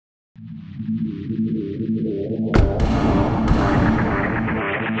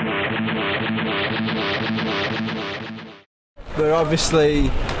But obviously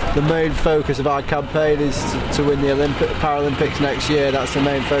the main focus of our campaign is to win the Paralympics next year. That's the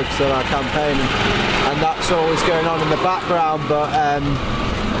main focus of our campaign, and that's always going on in the background. But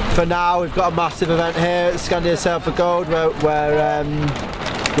for now, we've got a massive event here at Skandia Sail for Gold where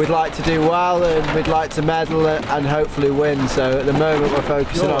we'd like to do well and we'd like to medal and hopefully win. So at the moment we're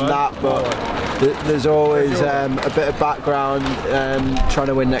focusing on that, but there's always a bit of background trying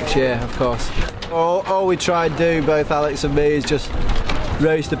to win next year, of course. All we try and do, both Alex and me, is just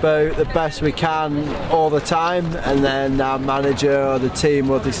race the boat the best we can all the time, and then our manager or the team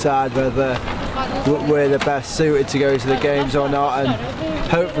will decide whether we're the best suited to go to the games or not, and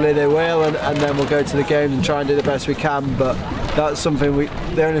hopefully they will, and then we'll go to the games and try and do the best we can. But that's something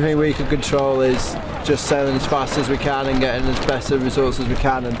the only thing we can control is just sailing as fast as we can and getting as best of results as we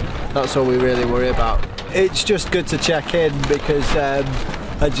can, and that's all we really worry about. It's just good to check in because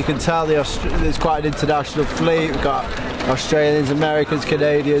as you can tell, there's quite an international fleet. We've got Australians, Americans,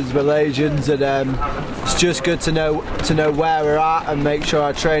 Canadians, Malaysians, and it's just good to know where we're at and make sure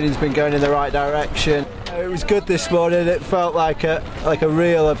our training's been going in the right direction. It was good this morning. It felt like a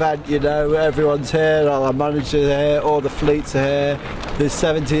real event, you know. Everyone's here, all our managers are here, all the fleets are here. There's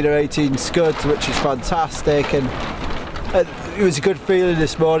 17 or 18 Skuds, which is fantastic, and it was a good feeling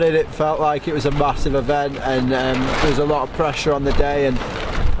this morning. It felt like it was a massive event, and there was a lot of pressure on the day, and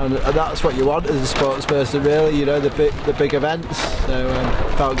that's what you want as a sports person, really, you know, the big events. So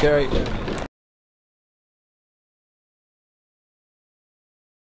it felt great.